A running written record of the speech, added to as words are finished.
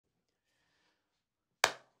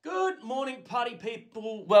Good morning, party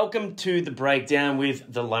people. Welcome to the breakdown with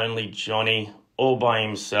the lonely Johnny all by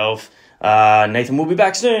himself. Nathan will be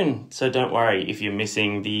back soon, so don't worry if you're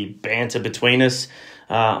missing the banter between us.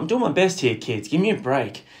 I'm doing my best here, kids. Give me a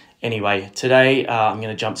break. Anyway, today I'm going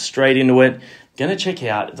to jump straight into it. Going to check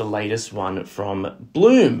out the latest one from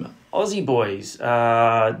Bloom, Aussie boys,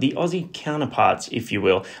 the Aussie counterparts, if you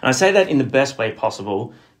will. And I say that in the best way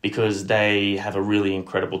possible, because they have a really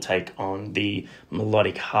incredible take on the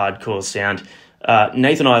melodic hardcore sound.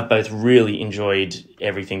 Nathan and I have both really enjoyed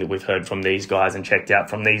everything that we've heard from these guys and checked out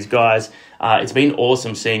from these guys. It's been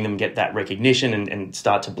awesome seeing them get that recognition and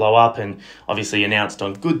start to blow up, and obviously announced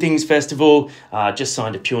on Good Things Festival, just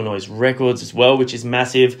signed to Pure Noise Records as well, which is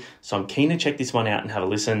massive. So I'm keen to check this one out and have a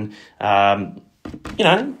listen. You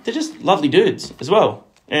know, they're just lovely dudes as well.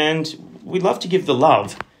 And we love to give the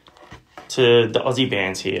love to the Aussie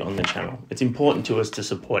bands here on the channel. It's important to us to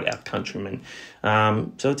support our countrymen.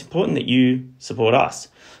 So it's important that you support us,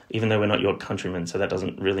 even though we're not your countrymen, so that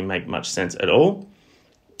doesn't really make much sense at all.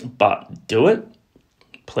 But do it,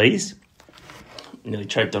 please. Nearly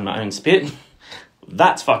choked on my own spit.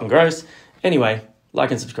 That's fucking gross. Anyway,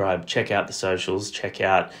 like and subscribe. Check out the socials. Check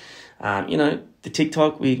out, you know, the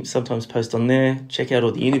TikTok we sometimes post on there. Check out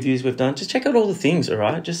all the interviews we've done. Just check out all the things, all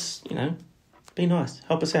right? Just, you know, be nice.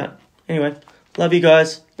 Help us out. Anyway, love you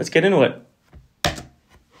guys. Let's get into it.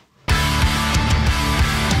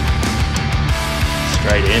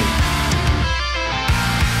 Straight in.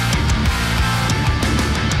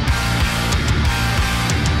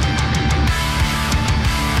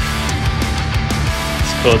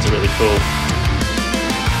 These chords are really cool.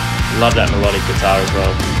 Love that melodic guitar as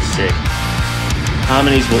well. Sick.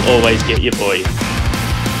 Harmonies will always get you, boy.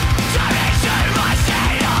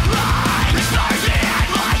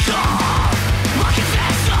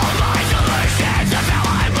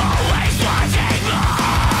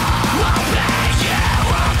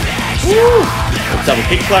 Woo! Double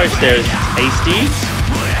kick flourish there is tasty.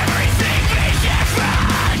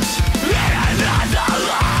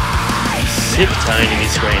 Sick tone in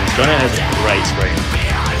his screams. Jono has a great scream.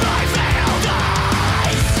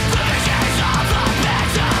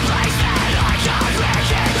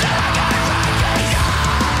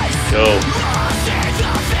 Cool.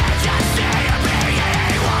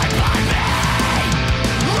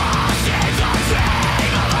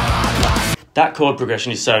 That chord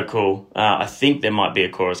progression is so cool. I think there might be a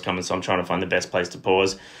chorus coming, so I'm trying to find the best place to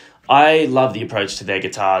pause. I love the approach to their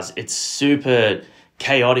guitars. It's super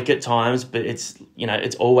chaotic at times, but it's, you know,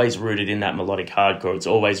 it's always rooted in that melodic hardcore. It's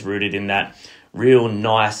always rooted in that real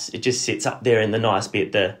nice, it just sits up there in the nice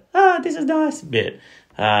bit, the, this is nice bit.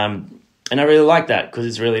 And I really like that because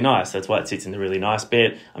it's really nice. That's why it sits in the really nice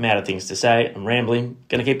bit. I'm out of things to say. I'm rambling.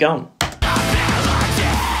 Gonna keep going.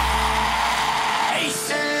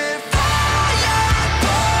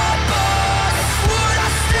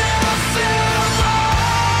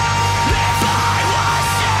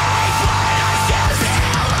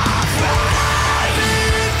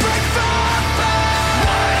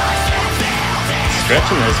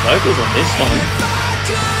 Stretching those vocals on this one.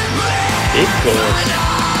 Big chorus.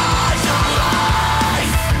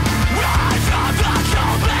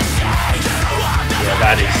 Yeah,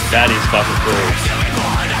 that is fucking cool.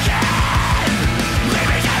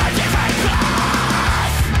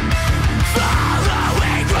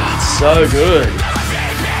 That's so good.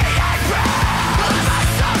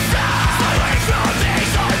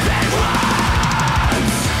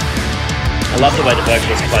 I love the way the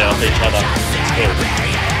vocals play off each other. It's cool.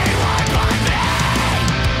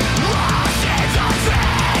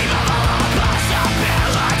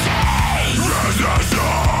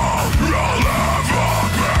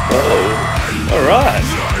 Oh, all right.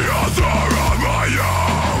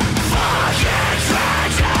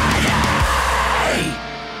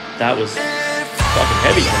 That was fucking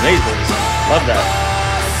heavy from these boys. Love that.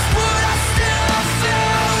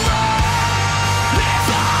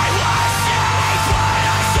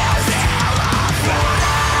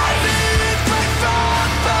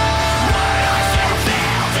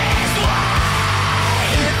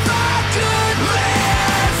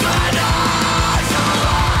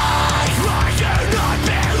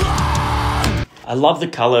 I love the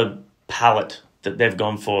color palette that they've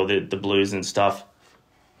gone for, the blues and stuff.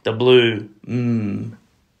 The blue,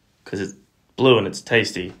 because it's blue and it's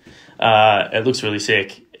tasty. It looks really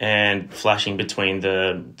sick, and flashing between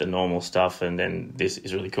the normal stuff and then this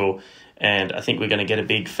is really cool. And I think we're going to get a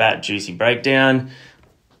big, fat, juicy breakdown.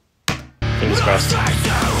 Fingers crossed.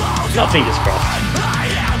 Not fingers crossed.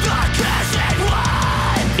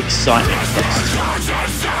 Excitement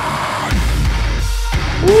crossed.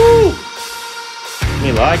 Woo!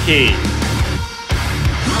 Me Crikey.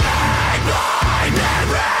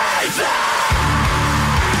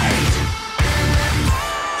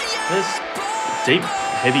 There's deep,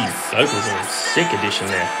 heavy vocals and a sick addition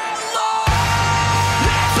there.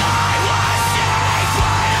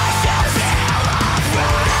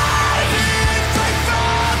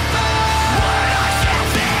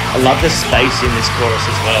 I love the space in this chorus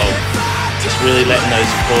as well. Just really letting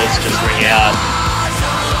those chords just ring out.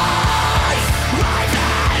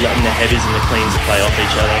 Letting the heavies and the cleans play off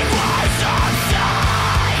each other.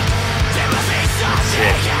 That's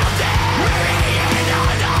sick.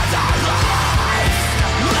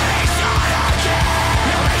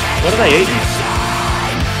 What are they eating?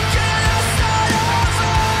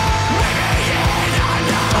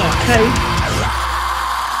 Oh, cake.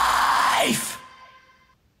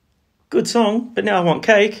 Good song, but now I want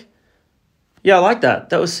cake. Yeah, I like that.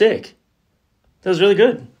 That was sick. That was really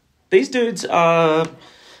good. These dudes are,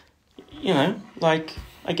 you know, like,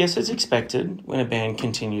 I guess it's expected when a band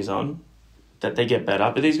continues on that they get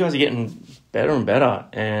better, but these guys are getting better and better,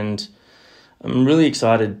 and I'm really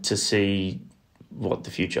excited to see what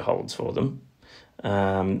the future holds for them.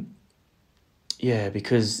 Yeah,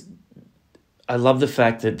 because I love the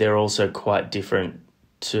fact that they're also quite different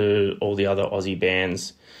to all the other Aussie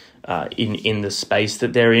bands in the space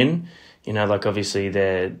that they're in. You know, like obviously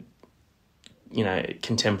they're, you know,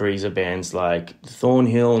 contemporaries of bands like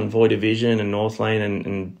Thornhill and Void Division and Northlane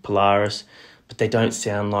and Polaris, but they don't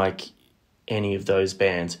sound like any of those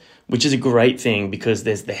bands, which is a great thing because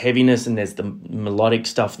there's the heaviness and there's the melodic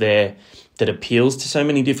stuff there that appeals to so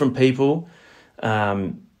many different people.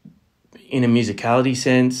 In a musicality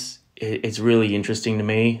sense, it's really interesting to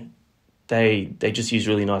me. They just use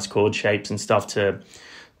really nice chord shapes and stuff to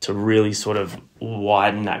really sort of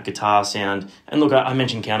widen that guitar sound. And look, I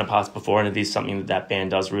mentioned counterparts before, and it is something that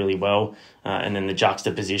band does really well. And then the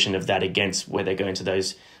juxtaposition of that against where they go into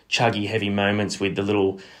those chuggy, heavy moments with the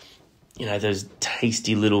little, you know, those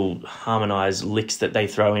tasty little harmonized licks that they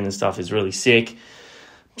throw in and stuff is really sick.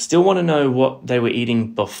 Still want to know what they were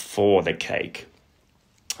eating before the cake.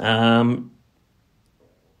 I'm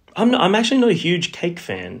actually not a huge cake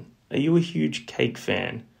fan. Are you a huge cake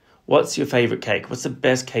fan? What's your favourite cake? What's the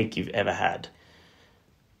best cake you've ever had?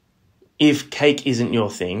 If cake isn't your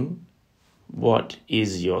thing, what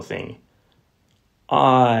is your thing?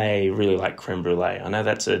 I really like creme brulee. I know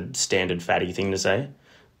that's a standard fatty thing to say,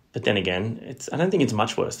 but then again, I don't think it's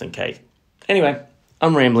much worse than cake. Anyway,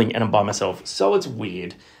 I'm rambling and I'm by myself, so it's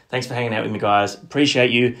weird. Thanks for hanging out with me, guys.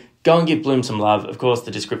 Appreciate you. Go and give Bloom some love. Of course,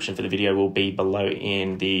 the description for the video will be below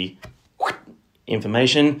in the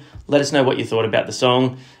information. Let us know what you thought about the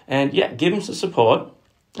song. And yeah, give them some support.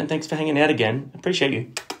 And thanks for hanging out again. Appreciate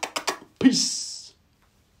you. Peace.